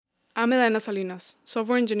I'm Elena Salinas,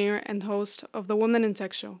 software engineer and host of the Women in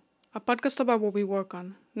Tech Show, a podcast about what we work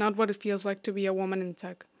on, not what it feels like to be a woman in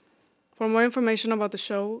tech. For more information about the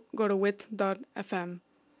show, go to wit.fm.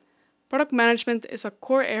 Product management is a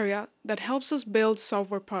core area that helps us build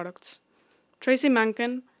software products. Tracy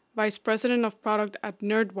Mahnken, Vice President of Product at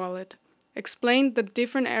NerdWallet, explained the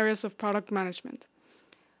different areas of product management.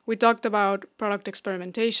 We talked about product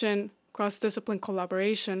experimentation, cross-discipline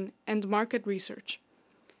collaboration, and market research.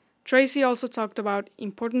 Tracy also talked about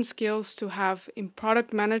important skills to have in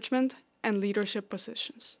product management and leadership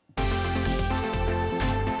positions.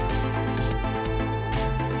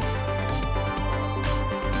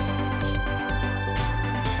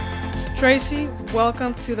 Tracy,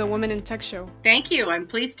 welcome to the Women in Tech Show. Thank you. I'm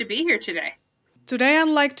pleased to be here today. Today I'd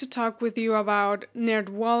like to talk with you about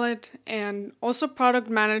NerdWallet and also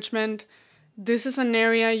product management. This is an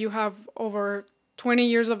area you have over 20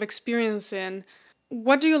 years of experience in.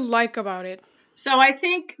 What do you like about it? So I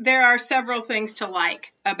think there are several things to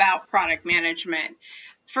like about product management.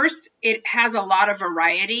 First, it has a lot of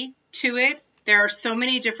variety to it. There are so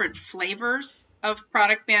many different flavors of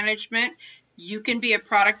product management. You can be a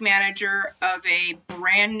product manager of a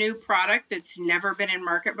brand new product that's never been in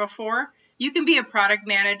market before. You can be a product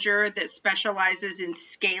manager that specializes in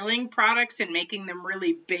scaling products and making them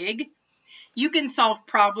really big. You can solve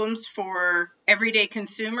problems for everyday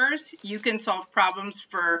consumers. You can solve problems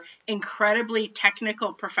for incredibly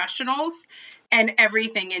technical professionals and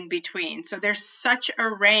everything in between. So there's such a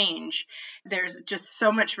range. There's just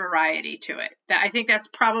so much variety to it that I think that's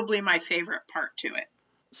probably my favorite part to it.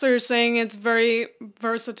 So you're saying it's very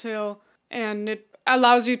versatile and it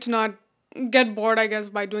allows you to not get bored, I guess,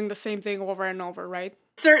 by doing the same thing over and over, right?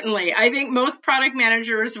 Certainly. I think most product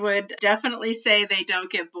managers would definitely say they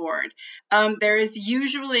don't get bored. There is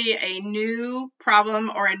usually a new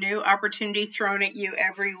problem or a new opportunity thrown at you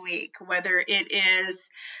every week, whether it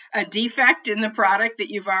is a defect in the product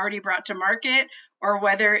that you've already brought to market, or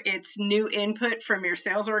whether it's new input from your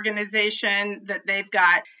sales organization that they've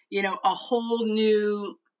got, a whole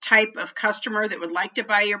new type of customer that would like to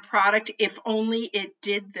buy your product if only it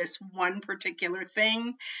did this one particular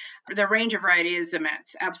thing. The range of variety is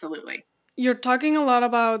immense, absolutely. You're talking a lot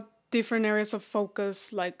about different areas of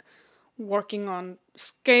focus, like working on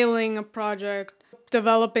scaling a project,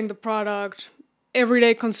 developing the product,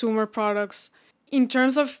 everyday consumer products. In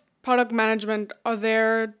terms of product management, are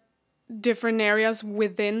there different areas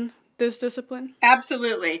within this discipline?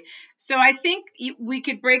 Absolutely. So I think we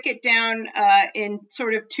could break it down in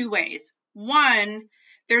sort of two ways. One,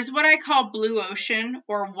 there's what I call blue ocean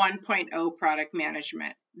or 1.0 product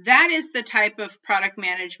management. That is the type of product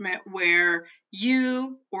management where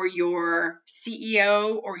you or your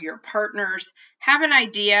CEO or your partners have an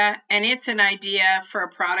idea, and it's an idea for a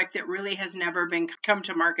product that really has never been come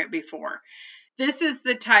to market before. This is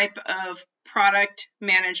the type of product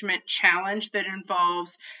management challenge that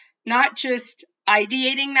involves not just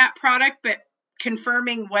ideating that product, but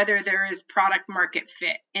confirming whether there is product market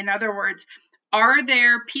fit. In other words, are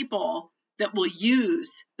there people that will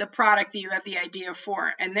use the product that you have the idea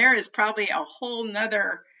for? And there is probably a whole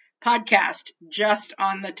nother podcast just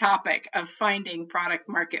on the topic of finding product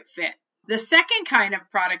market fit. The second kind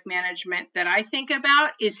of product management that I think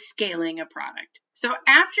about is scaling a product. So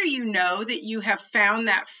after you know that you have found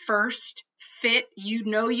that first fit,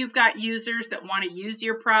 you've got users that want to use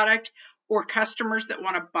your product or customers that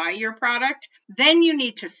want to buy your product, then you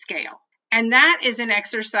need to scale. And that is an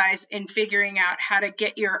exercise in figuring out how to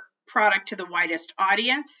get your product to the widest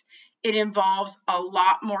audience. It involves a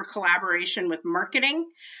lot more collaboration with marketing.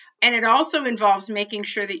 And it also involves making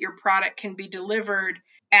sure that your product can be delivered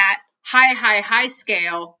at high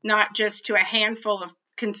scale, not just to a handful of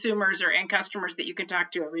consumers or end customers that you can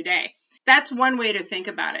talk to every day. That's one way to think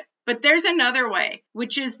about it. But there's another way,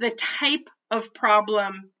 which is the type of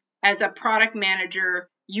problem as a product manager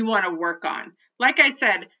you want to work on. Like I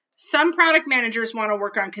said, some product managers want to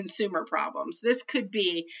work on consumer problems. This could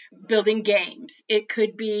be building games. It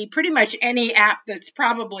could be pretty much any app that's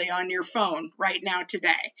probably on your phone right now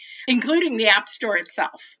today, including the App Store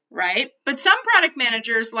itself, right? But some product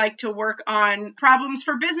managers like to work on problems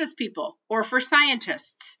for business people or for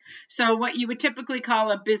scientists. So what you would typically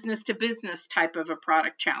call a business-to-business type of a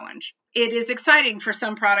product challenge. It is exciting for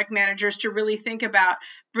some product managers to really think about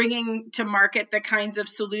bringing to market the kinds of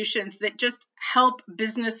solutions that just help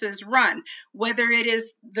businesses run, whether it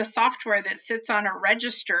is the software that sits on a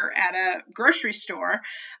register at a grocery store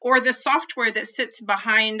or the software that sits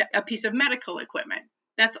behind a piece of medical equipment.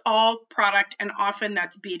 That's all product, and often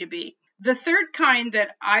that's B2B. The third kind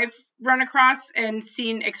that I've run across and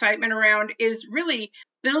seen excitement around is really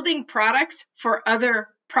building products for other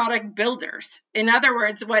product builders. In other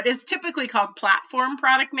words, what is typically called platform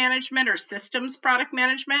product management or systems product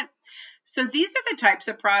management. So these are the types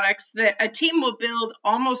of products that a team will build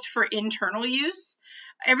almost for internal use.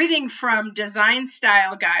 Everything from design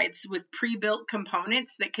style guides with pre-built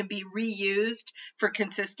components that can be reused for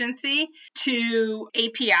consistency to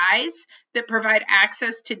APIs that provide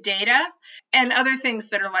access to data and other things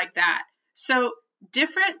that are like that. So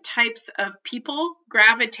different types of people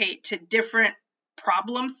gravitate to different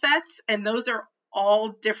problem sets, and those are all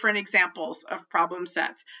different examples of problem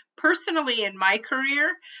sets. Personally, in my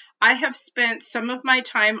career, I have spent some of my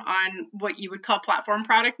time on what you would call platform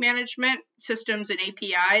product management, systems and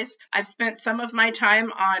APIs. I've spent some of my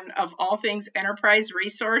time on, of all things, enterprise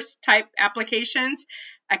resource type applications,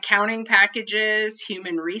 accounting packages,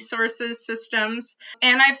 human resources systems,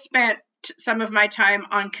 and I've spent some of my time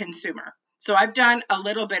on consumer. So I've done a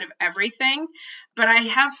little bit of everything, but I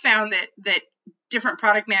have found that different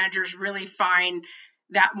product managers really find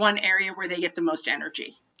that one area where they get the most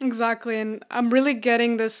energy. Exactly. And I'm really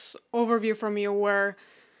getting this overview from you where,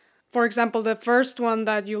 for example, the first one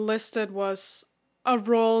that you listed was a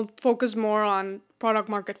role focused more on product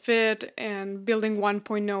market fit and building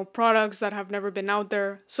 1.0 products that have never been out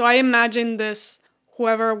there. So I imagine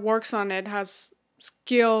whoever works on it has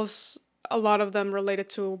skills, a lot of them related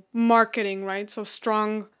to marketing, right? So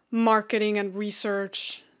strong marketing and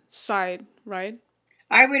research side, right?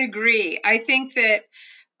 I would agree. I think that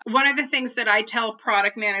one of the things that I tell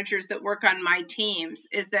product managers that work on my teams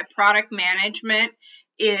is that product management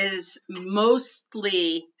is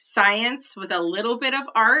mostly science with a little bit of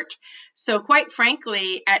art. So quite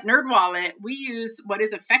frankly, at NerdWallet, we use what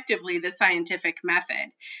is effectively the scientific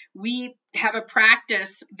method. We have a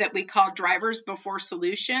practice that we call drivers before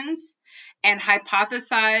solutions and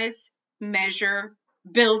hypothesize, measure,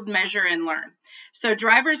 build, measure, and learn. So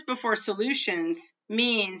drivers before solutions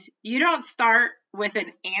means you don't start with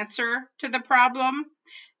an answer to the problem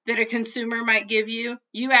that a consumer might give you.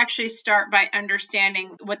 You actually start by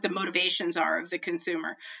understanding what the motivations are of the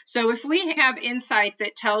consumer. So if we have insight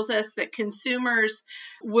that tells us that consumers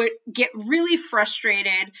would get really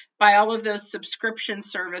frustrated by all of those subscription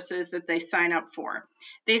services that they sign up for.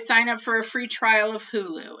 They sign up for a free trial of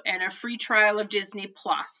Hulu and a free trial of Disney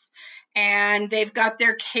Plus, and they've got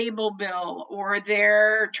their cable bill or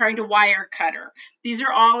they're trying to wire cutter. These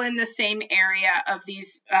are all in the same area of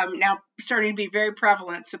these now starting to be very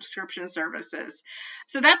prevalent subscription services.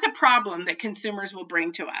 So that's a problem that consumers will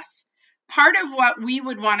bring to us. Part of what we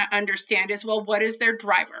would want to understand is, well, what is their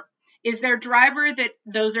driver? Is their driver that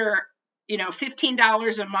those are,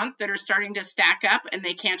 $15 a month that are starting to stack up and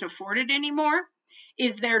they can't afford it anymore?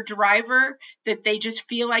 Is their driver that they just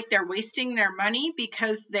feel like they're wasting their money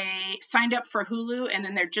because they signed up for Hulu and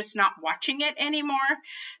then they're just not watching it anymore?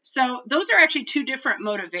 So those are actually two different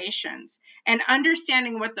motivations. And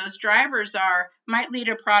understanding what those drivers are might lead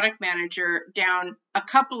a product manager down a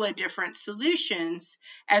couple of different solutions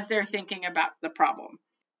as they're thinking about the problem.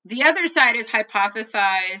 The other side is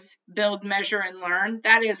hypothesize, build, measure, and learn.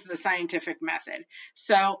 That is the scientific method.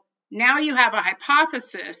 So now you have a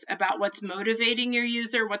hypothesis about what's motivating your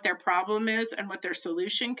user, what their problem is, and what their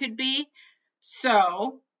solution could be.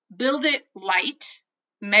 So build it light,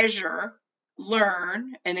 measure,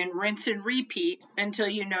 learn, and then rinse and repeat until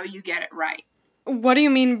you know you get it right. What do you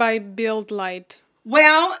mean by build light?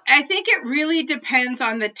 Well, I think it really depends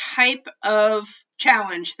on the type of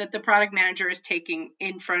challenge that the product manager is taking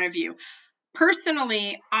in front of you.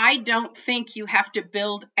 Personally, I don't think you have to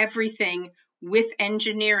build everything with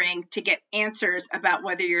engineering to get answers about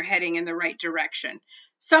whether you're heading in the right direction.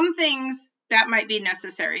 Some things that might be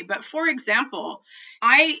necessary, but for example,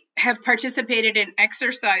 I have participated in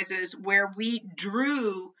exercises where we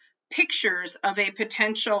drew pictures of a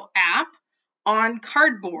potential app on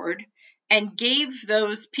cardboard and gave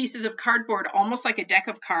those pieces of cardboard almost like a deck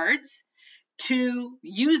of cards to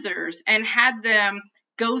users and had them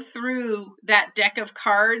go through that deck of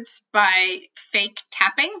cards by fake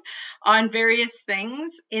tapping on various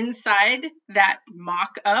things inside that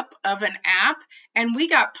mock-up of an app, and we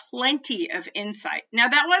got plenty of insight. Now,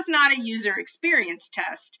 that was not a user experience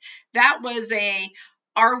test. That was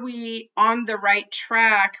are we on the right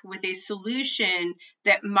track with a solution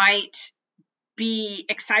that might be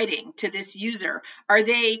exciting to this user? Are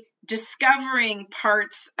they discovering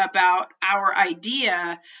parts about our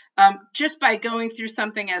idea just by going through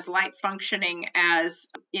something as light functioning as,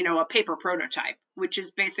 a paper prototype, which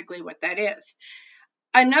is basically what that is.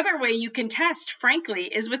 Another way you can test, frankly,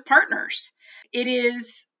 is with partners. It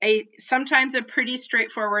is sometimes a pretty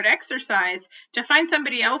straightforward exercise to find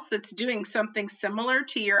somebody else that's doing something similar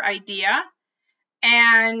to your idea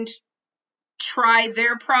and try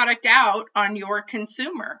their product out on your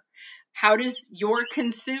consumer? How does your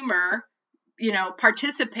consumer,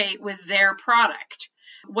 participate with their product?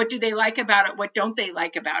 What do they like about it? What don't they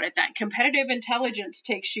like about it? That competitive intelligence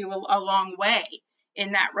takes you a long way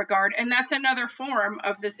in that regard. And that's another form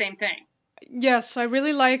of the same thing. Yes, I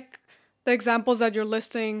really like the examples that you're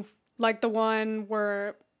listing, like the one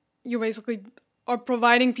where you basically are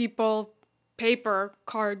providing people paper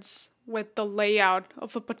cards with the layout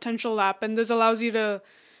of a potential app. And this allows you to,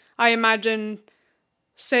 I imagine,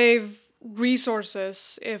 save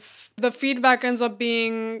resources. If the feedback ends up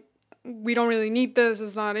being, we don't really need this,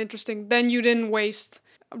 it's not interesting, then you didn't waste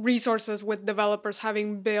resources with developers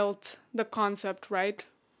having built the concept, right?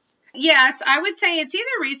 Yes, I would say it's either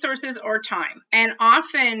resources or time. And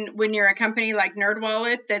often when you're a company like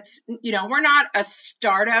NerdWallet, that's, we're not a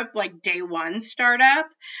startup, like day one startup.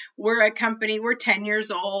 We're a company, we're 10 years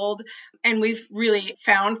old, and we've really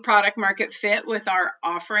found product market fit with our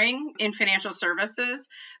offering in financial services.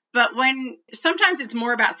 But sometimes it's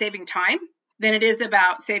more about saving time than it is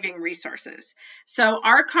about saving resources. So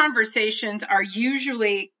our conversations are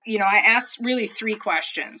usually, I ask really three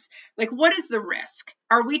questions. Like, what is the risk?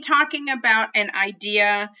 Are we talking about an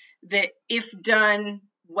idea that, if done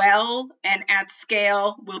well and at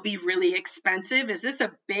scale, will be really expensive? Is this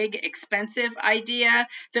a big, expensive idea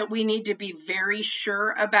that we need to be very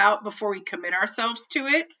sure about before we commit ourselves to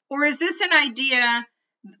it? Or is this an idea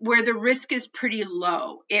where the risk is pretty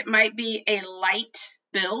low? It might be a light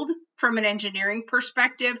build from an engineering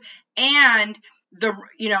perspective, and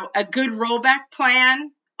a good rollback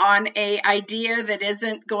plan on a idea that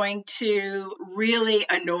isn't going to really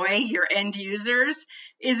annoy your end users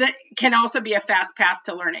can also be a fast path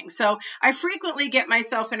to learning. So I frequently get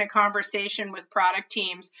myself in a conversation with product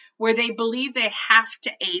teams where they believe they have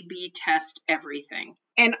to A/B test everything.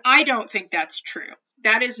 And I don't think that's true.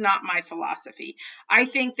 That is not my philosophy. I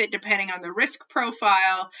think that depending on the risk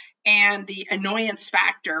profile and the annoyance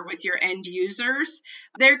factor with your end users,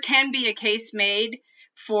 there can be a case made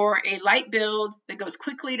for a light build that goes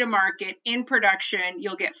quickly to market in production.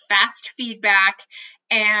 You'll get fast feedback.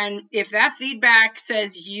 And if that feedback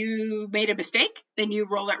says you made a mistake, then you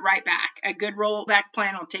roll it right back. A good rollback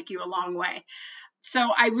plan will take you a long way.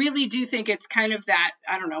 So I really do think it's kind of that,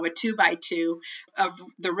 a 2x2 of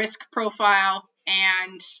the risk profile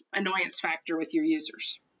and annoyance factor with your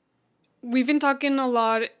users. We've been talking a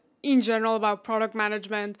lot in general about product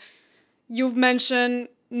management. You've mentioned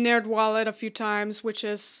NerdWallet a few times, which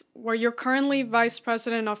is where you're currently vice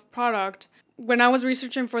president of product. When I was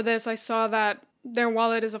researching for this, I saw that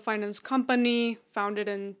NerdWallet is a finance company founded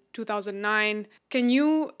in 2009. Can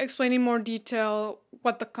you explain in more detail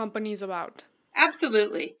what the company is about?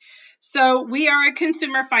 Absolutely. So we are a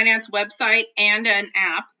consumer finance website and an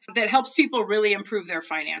app that helps people really improve their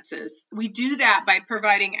finances. We do that by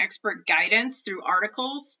providing expert guidance through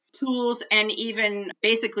articles, tools, and even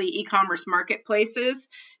basically e-commerce marketplaces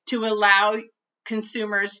to allow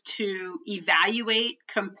consumers to evaluate,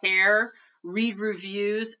 compare, read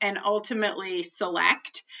reviews, and ultimately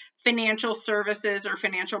select financial services or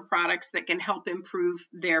financial products that can help improve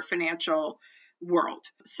their financial world.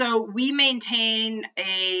 So we maintain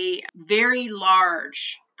a very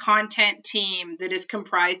large content team that is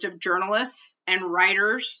comprised of journalists and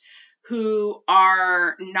writers who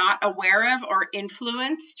are not aware of or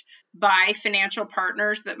influenced by financial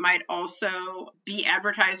partners that might also be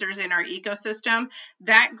advertisers in our ecosystem.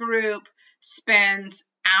 That group spends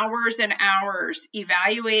hours and hours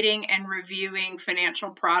evaluating and reviewing financial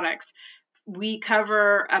products. We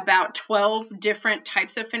cover about 12 different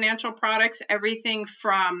types of financial products, everything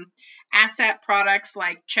from asset products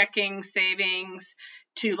like checking, savings,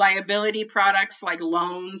 to liability products like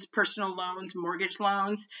loans, personal loans, mortgage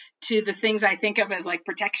loans, to the things I think of as like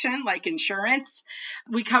protection, like insurance.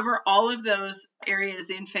 We cover all of those areas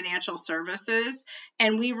in financial services.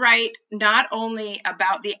 And we write not only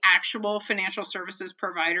about the actual financial services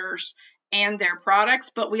providers and their products,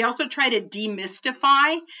 but we also try to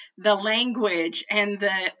demystify the language and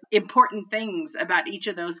the important things about each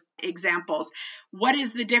of those examples. What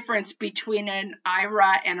is the difference between an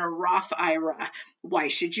IRA and a Roth IRA? Why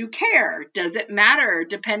should you care? Does it matter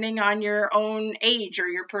depending on your own age or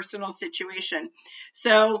your personal situation?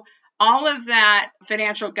 So all of that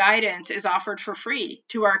financial guidance is offered for free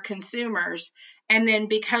to our consumers. And then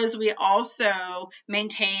because we also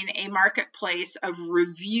maintain a marketplace of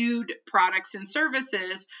reviewed products and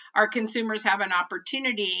services, our consumers have an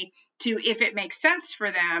opportunity to, if it makes sense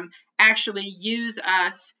for them, actually use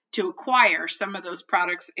us to acquire some of those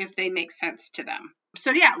products if they make sense to them.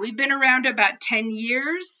 So yeah, we've been around about 10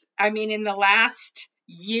 years. In the last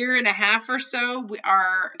year and a half or so,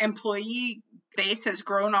 our employee base has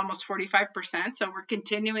grown almost 45%. So we're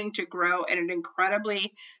continuing to grow at an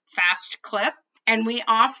incredibly fast clip. And we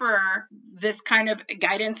offer this kind of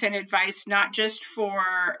guidance and advice, not just for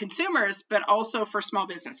consumers, but also for small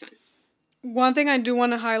businesses. One thing I do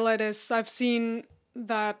want to highlight is I've seen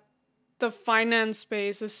that the finance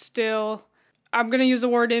space is still, I'm going to use the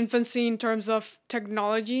word infancy in terms of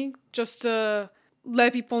technology, just to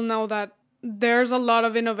let people know that there's a lot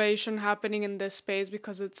of innovation happening in this space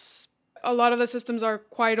because it's a lot of the systems are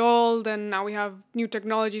quite old and now we have new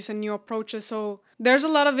technologies and new approaches. So there's a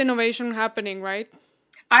lot of innovation happening, right?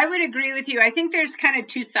 I would agree with you. I think there's kind of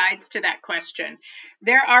two sides to that question.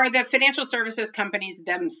 There are the financial services companies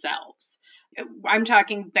themselves. I'm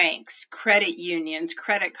talking banks, credit unions,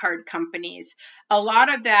 credit card companies. A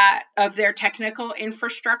lot of that, of their technical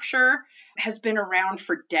infrastructure has been around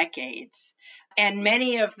for decades. And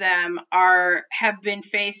many of them have been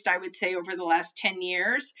faced, I would say, over the last 10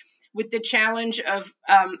 years with the challenge of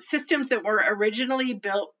systems that were originally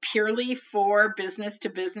built purely for business to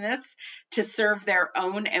business to serve their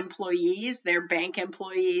own employees, their bank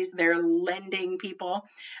employees, their lending people.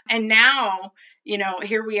 And now,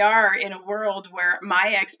 here we are in a world where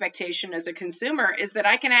my expectation as a consumer is that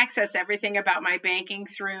I can access everything about my banking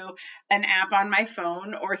through an app on my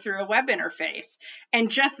phone or through a web interface. And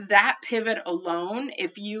just that pivot alone,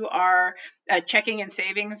 if you are a checking and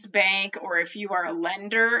savings bank or if you are a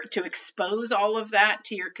lender, to expose all of that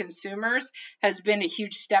to your consumers has been a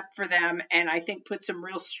huge step for them, and I think put some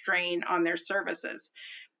real strain on their services.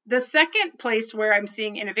 The second place where I'm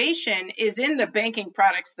seeing innovation is in the banking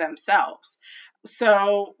products themselves.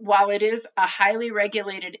 So while it is a highly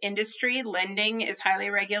regulated industry, lending is highly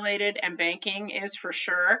regulated and banking is for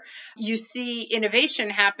sure, you see innovation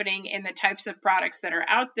happening in the types of products that are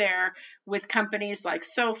out there with companies like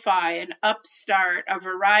SoFi and Upstart, a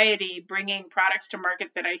variety bringing products to market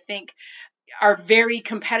that I think are very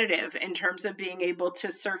competitive in terms of being able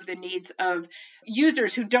to serve the needs of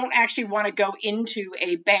users who don't actually want to go into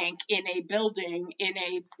a bank in a building in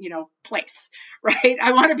a place, right?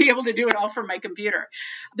 I want to be able to do it all from my computer.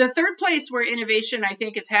 The third place where innovation I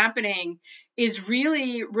think is happening is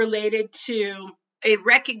really related to a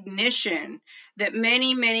recognition that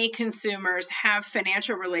many, many consumers have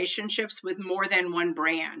financial relationships with more than one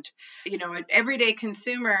brand. An everyday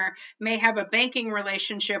consumer may have a banking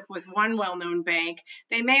relationship with one well-known bank.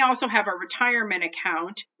 They may also have a retirement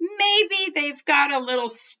account. Maybe they've got a little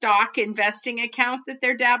stock investing account that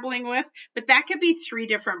they're dabbling with, but that could be 3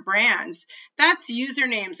 different brands. That's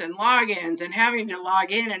usernames and logins and having to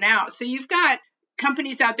log in and out. So you've got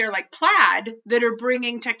companies out there like Plaid that are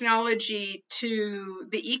bringing technology to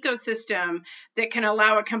the ecosystem that can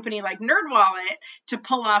allow a company like NerdWallet to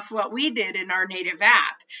pull off what we did in our native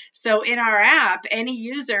app. So in our app, any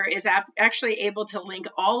user is actually able to link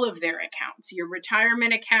all of their accounts, your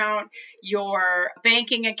retirement account, your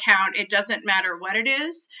banking account, it doesn't matter what it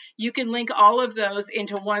is. You can link all of those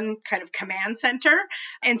into one kind of command center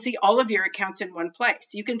and see all of your accounts in one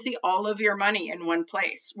place. You can see all of your money in one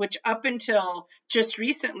place, which up until just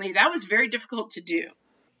recently, that was very difficult to do.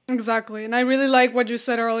 Exactly. And I really like what you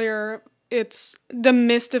said earlier. It's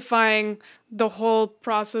demystifying the whole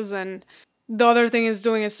process. And the other thing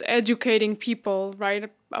is educating people,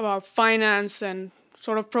 right, about finance and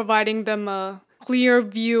sort of providing them a clear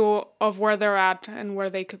view of where they're at and where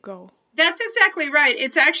they could go. That's exactly right.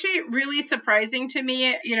 It's actually really surprising to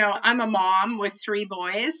me. I'm a mom with 3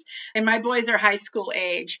 boys, and my boys are high school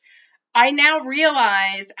age. I now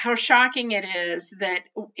realize how shocking it is that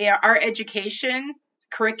our education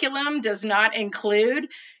curriculum does not include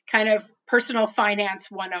kind of personal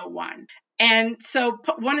finance 101. And so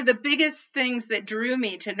one of the biggest things that drew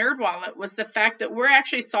me to NerdWallet was the fact that we're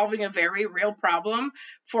actually solving a very real problem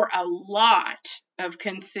for a lot of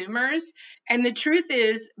consumers. And the truth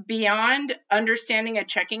is, beyond understanding a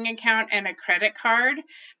checking account and a credit card,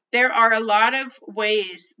 there are a lot of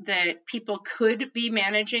ways that people could be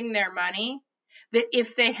managing their money that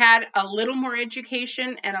if they had a little more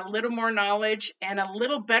education and a little more knowledge and a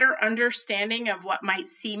little better understanding of what might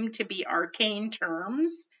seem to be arcane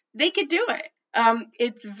terms, they could do it.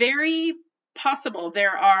 It's very possible.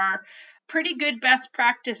 There are pretty good best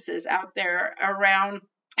practices out there around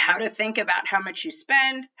how to think about how much you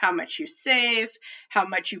spend, how much you save, how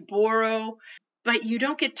much you borrow. But you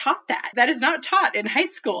don't get taught that. That is not taught in high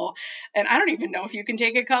school. And I don't even know if you can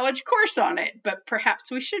take a college course on it, but perhaps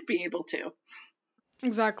we should be able to.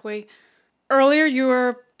 Exactly. Earlier, you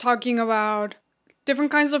were talking about different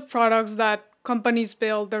kinds of products that companies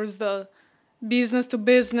build. There's the business to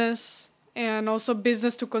business and also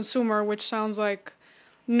business to consumer, which sounds like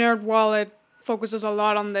NerdWallet focuses a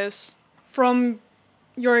lot on this. From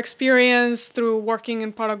your experience through working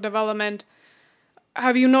in product development,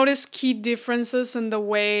 have you noticed key differences in the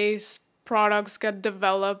ways products get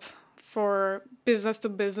developed for business to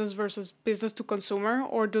business versus business to consumer,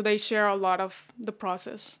 or do they share a lot of the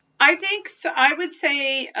process? I think so. I would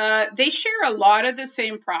say they share a lot of the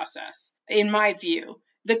same process, in my view.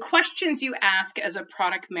 The questions you ask as a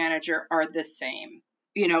product manager are the same.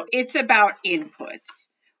 It's about inputs.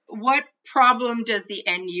 What problem does the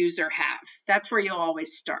end user have? That's where you'll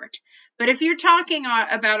always start. But if you're talking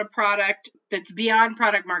about a product that's beyond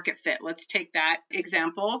product market fit, let's take that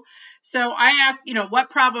example. So I ask, what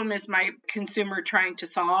problem is my consumer trying to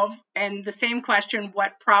solve? And the same question,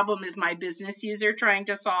 what problem is my business user trying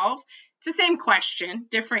to solve? It's the same question,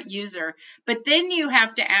 different user. But then you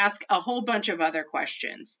have to ask a whole bunch of other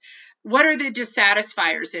questions. What are the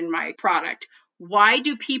dissatisfiers in my product? Why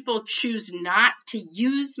do people choose not to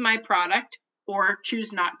use my product or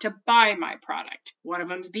choose not to buy my product? One of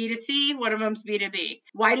them's B2C, one of them's B2B.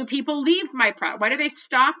 Why do people leave my product? Why do they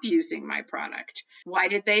stop using my product? Why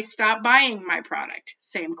did they stop buying my product?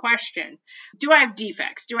 Same question. Do I have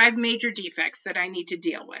defects? Do I have major defects that I need to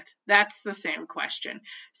deal with? That's the same question.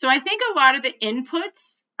 So I think a lot of the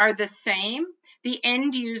inputs are the same. The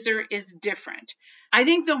end user is different. I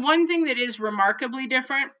think the one thing that is remarkably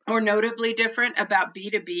different or notably different about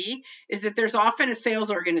B2B is that there's often a sales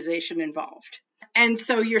organization involved. And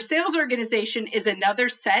so your sales organization is another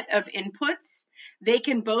set of inputs. They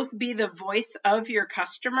can both be the voice of your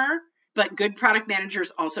customer, but good product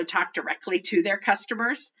managers also talk directly to their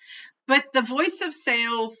customers. But the voice of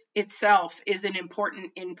sales itself is an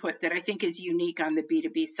important input that I think is unique on the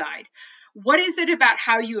B2B side. What is it about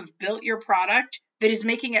how you have built your product that is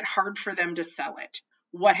making it hard for them to sell it?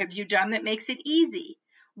 What have you done that makes it easy?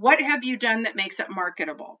 What have you done that makes it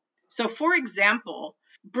marketable? So, for example,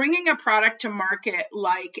 bringing a product to market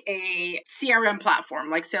like a CRM platform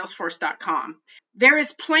like Salesforce.com, there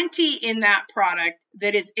is plenty in that product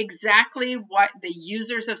that is exactly what the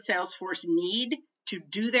users of Salesforce need to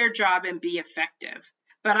do their job and be effective.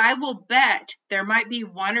 But I will bet there might be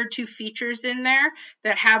one or two features in there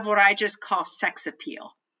that have what I just call sex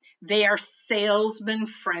appeal. They are salesman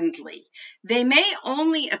friendly. They may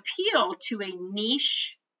only appeal to a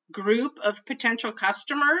niche group of potential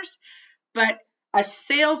customers, but a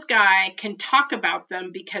sales guy can talk about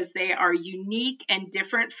them because they are unique and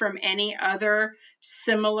different from any other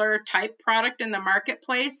similar type product in the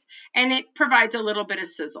marketplace, and it provides a little bit of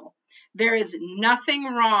sizzle. There is nothing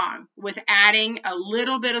wrong with adding a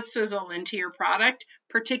little bit of sizzle into your product,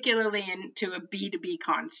 particularly into a B2B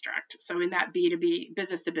construct. So in that B2B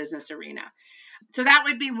business to business arena. So that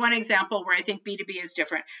would be one example where I think B2B is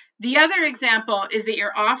different. The other example is that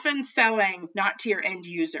you're often selling not to your end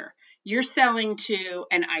user. You're selling to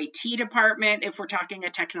an IT department if we're talking a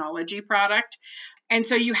technology product. And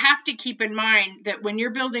so you have to keep in mind that when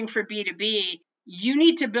you're building for B2B, you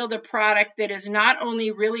need to build a product that is not only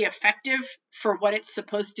really effective for what it's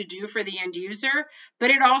supposed to do for the end user, but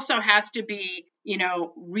it also has to be,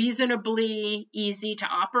 reasonably easy to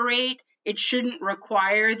operate. It shouldn't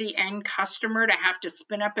require the end customer to have to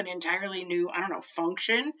spin up an entirely new,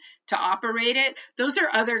 function to operate it. Those are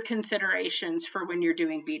other considerations for when you're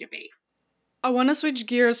doing B2B. I want to switch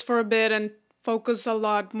gears for a bit and focus a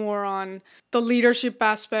lot more on the leadership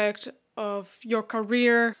aspect of your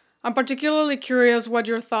career. I'm particularly curious what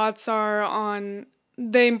your thoughts are on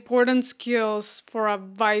the important skills for a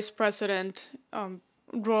vice president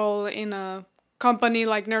role in a company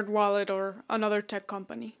like NerdWallet or another tech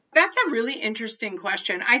company. That's a really interesting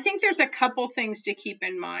question. I think there's a couple things to keep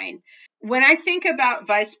in mind. When I think about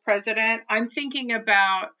vice president, I'm thinking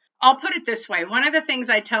about, I'll put it this way. One of the things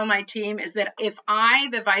I tell my team is that if I,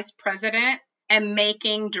 the vice president, am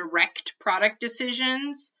making direct product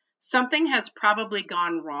decisions, something has probably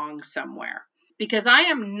gone wrong somewhere. Because I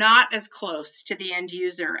am not as close to the end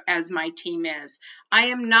user as my team is. I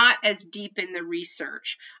am not as deep in the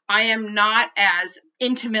research. I am not as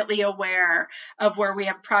intimately aware of where we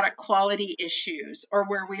have product quality issues or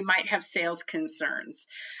where we might have sales concerns.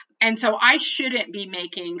 And so I shouldn't be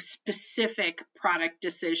making specific product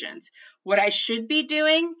decisions. What I should be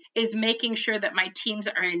doing is making sure that my teams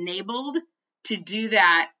are enabled to do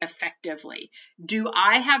that effectively. Do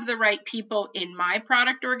I have the right people in my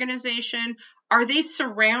product organization? Are they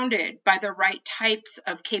surrounded by the right types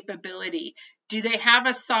of capability? Do they have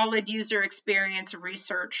a solid user experience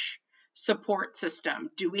research support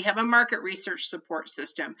system? Do we have a market research support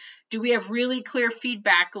system? Do we have really clear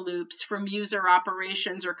feedback loops from user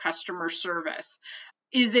operations or customer service?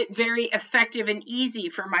 Is it very effective and easy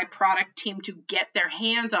for my product team to get their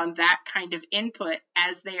hands on that kind of input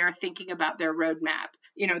as they are thinking about their roadmap?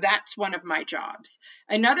 That's one of my jobs.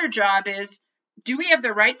 Another job is, do we have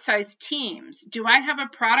the right size teams? Do I have a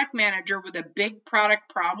product manager with a big product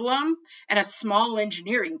problem and a small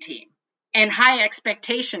engineering team and high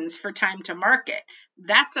expectations for time to market?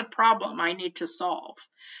 That's a problem I need to solve.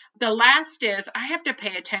 The last is, I have to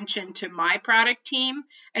pay attention to my product team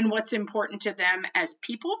and what's important to them as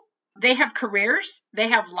people. They have careers, they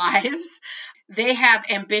have lives, they have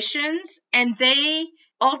ambitions, and they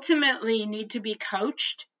ultimately need to be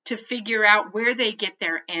coached to figure out where they get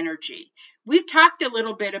their energy. We've talked a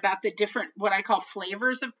little bit about the different, what I call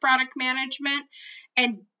flavors of product management,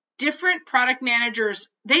 and different product managers,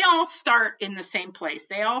 they all start in the same place.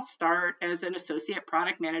 They all start as an associate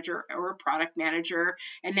product manager or a product manager,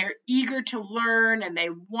 and they're eager to learn and they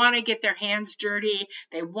want to get their hands dirty.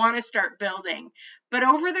 They want to start building. But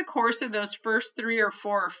over the course of those first 3 or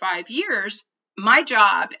 4 or 5 years, my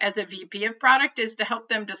job as a VP of product is to help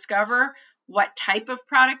them discover what type of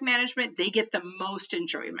product management they get the most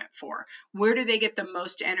enjoyment for. Where do they get the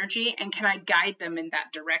most energy? And can I guide them in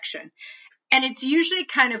that direction? And it's usually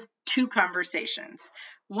kind of 2 conversations.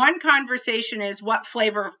 One conversation is, what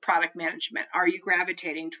flavor of product management? Are you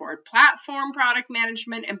gravitating toward platform product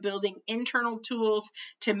management and building internal tools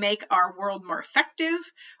to make our world more effective?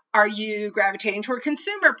 Are you gravitating toward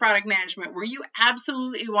consumer product management, where you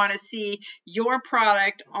absolutely want to see your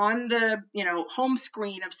product on the, home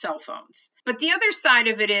screen of cell phones? But the other side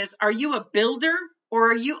of it is, are you a builder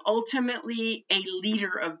or are you ultimately a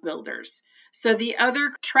leader of builders? So the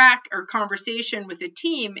other track or conversation with the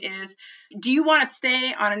team is, do you want to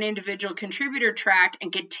stay on an individual contributor track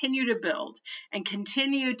and continue to build and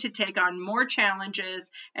continue to take on more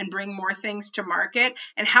challenges and bring more things to market?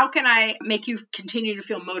 And how can I make you continue to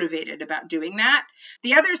feel motivated about doing that?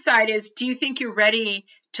 The other side is, do you think you're ready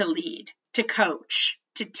to lead, to coach,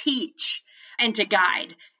 to teach, and to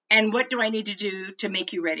guide? And what do I need to do to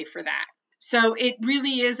make you ready for that? So it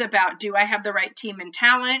really is about, do I have the right team and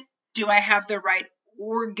talent? Do I have the right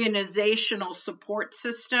organizational support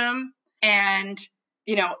system? And,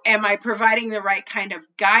 am I providing the right kind of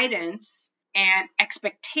guidance and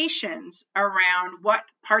expectations around what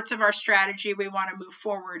parts of our strategy we want to move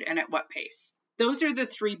forward and at what pace? Those are the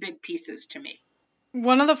 3 big pieces to me.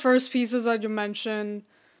 One of the first pieces that you mentioned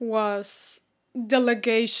was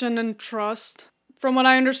delegation and trust, from what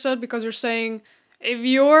I understood, because you're saying if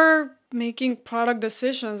you're making product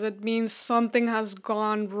decisions, it means something has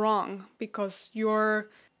gone wrong because you're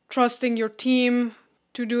trusting your team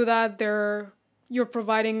to do that. You're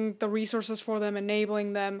providing the resources for them,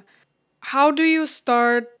 enabling them. How do you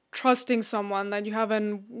start trusting someone that you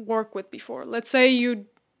haven't worked with before? Let's say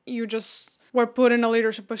you just were put in a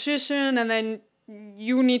leadership position and then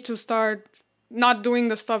you need to start not doing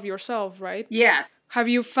the stuff yourself, right? Yes. Have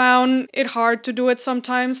you found it hard to do it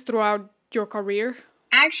sometimes throughout your career?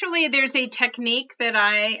 Actually, there's a technique that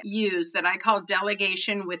I use that I call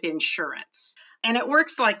delegation with insurance. And it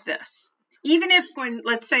works like this. Even if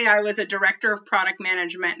let's say I was a director of product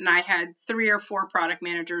management and I had 3 or 4 product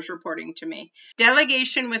managers reporting to me,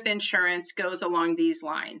 delegation with insurance goes along these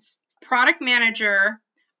lines. Product manager,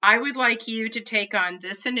 I would like you to take on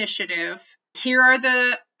this initiative. Here are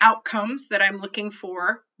the outcomes that I'm looking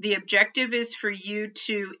for. The objective is for you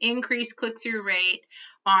to increase click-through rate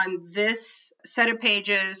on this set of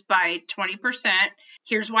pages by 20%.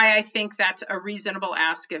 Here's why I think that's a reasonable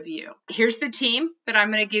ask of you. Here's the team that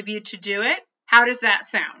I'm going to give you to do it. How does that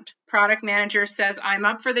sound? Product manager says, I'm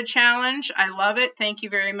up for the challenge. I love it. Thank you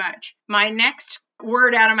very much. My next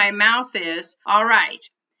word out of my mouth is, all right,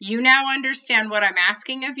 you now understand what I'm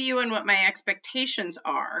asking of you and what my expectations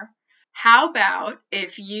are. How about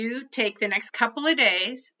if you take the next couple of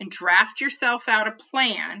days and draft yourself out a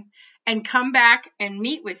plan and come back and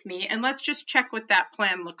meet with me, and let's just check what that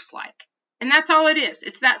plan looks like. And that's all it is.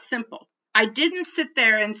 It's that simple. I didn't sit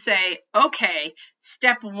there and say, okay,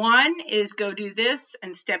 step 1 is go do this,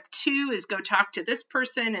 and step 2 is go talk to this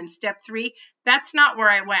person, and step 3, that's not where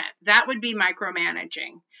I went. That would be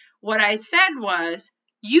micromanaging. What I said was,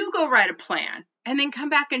 you go write a plan, and then come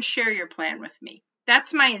back and share your plan with me.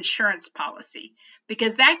 That's my insurance policy,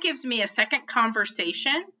 because that gives me a second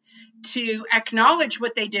conversation to acknowledge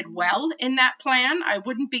what they did well in that plan. I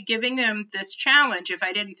wouldn't be giving them this challenge if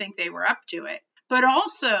I didn't think they were up to it, but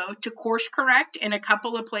also to course correct in a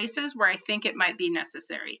couple of places where I think it might be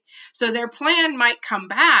necessary. So their plan might come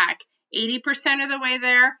back 80% of the way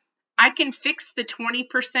there. I can fix the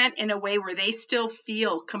 20% in a way where they still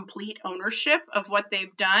feel complete ownership of what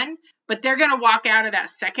they've done, but they're going to walk out of that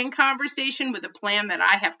second conversation with a plan that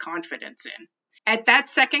I have confidence in. At that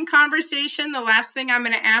second conversation, the last thing I'm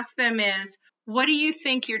going to ask them is, what do you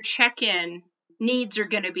think your check-in needs are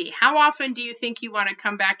going to be? How often do you think you want to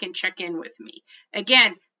come back and check in with me?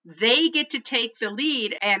 Again, they get to take the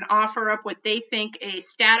lead and offer up what they think a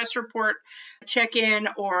status report check-in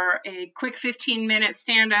or a quick 15-minute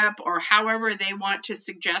stand-up or however they want to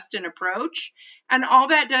suggest an approach. And all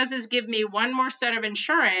that does is give me one more set of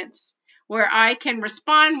insurance where I can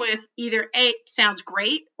respond with either A, sounds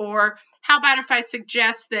great, or how about if I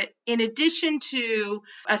suggest that in addition to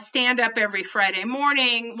a stand-up every Friday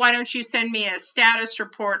morning, why don't you send me a status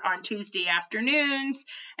report on Tuesday afternoons?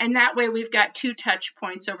 And that way we've got 2 touch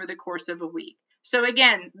points over the course of a week. So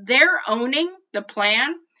again, they're owning the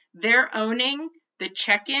plan. They're owning the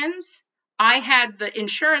check-ins. I had the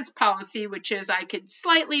insurance policy, which is I could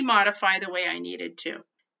slightly modify the way I needed to.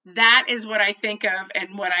 That is what I think of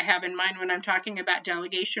and what I have in mind when I'm talking about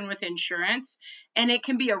delegation with insurance. And it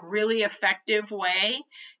can be a really effective way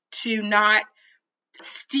to not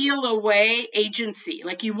steal away agency.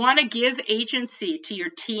 Like you want to give agency to your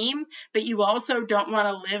team, but you also don't want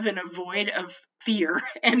to live in a void of fear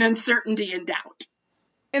and uncertainty and doubt.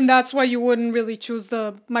 And that's why you wouldn't really choose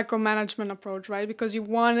the micromanagement approach, right? Because you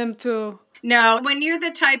want them to... No, when you're the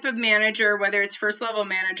type of manager, whether it's first level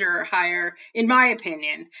manager or higher, in my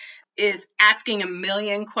opinion, is asking a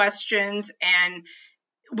million questions. And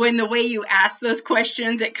when the way you ask those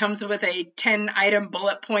questions, it comes with a 10-item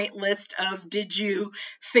bullet point list of, did you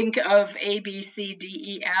think of A, B, C, D,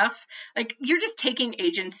 E, F? Like you're just taking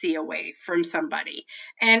agency away from somebody.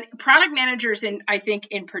 And product managers, I think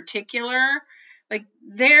in particular, like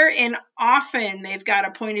often they've got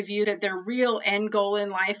a point of view that their real end goal in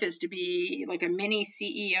life is to be like a mini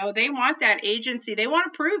CEO. They want that agency. They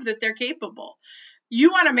want to prove that they're capable.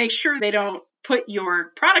 You want to make sure they don't put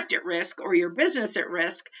your product at risk or your business at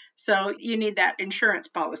risk. So you need that insurance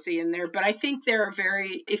policy in there. But I think there are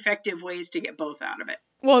very effective ways to get both out of it.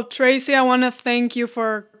 Well, Tracy, I want to thank you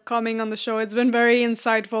for coming on the show. It's been very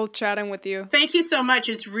insightful chatting with you. Thank you so much.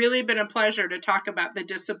 It's really been a pleasure to talk about the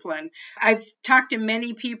discipline. I've talked to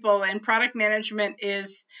many people, and product management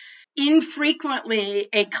is infrequently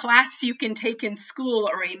a class you can take in school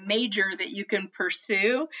or a major that you can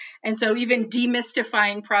pursue. And so even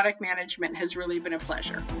demystifying product management has really been a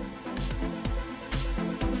pleasure.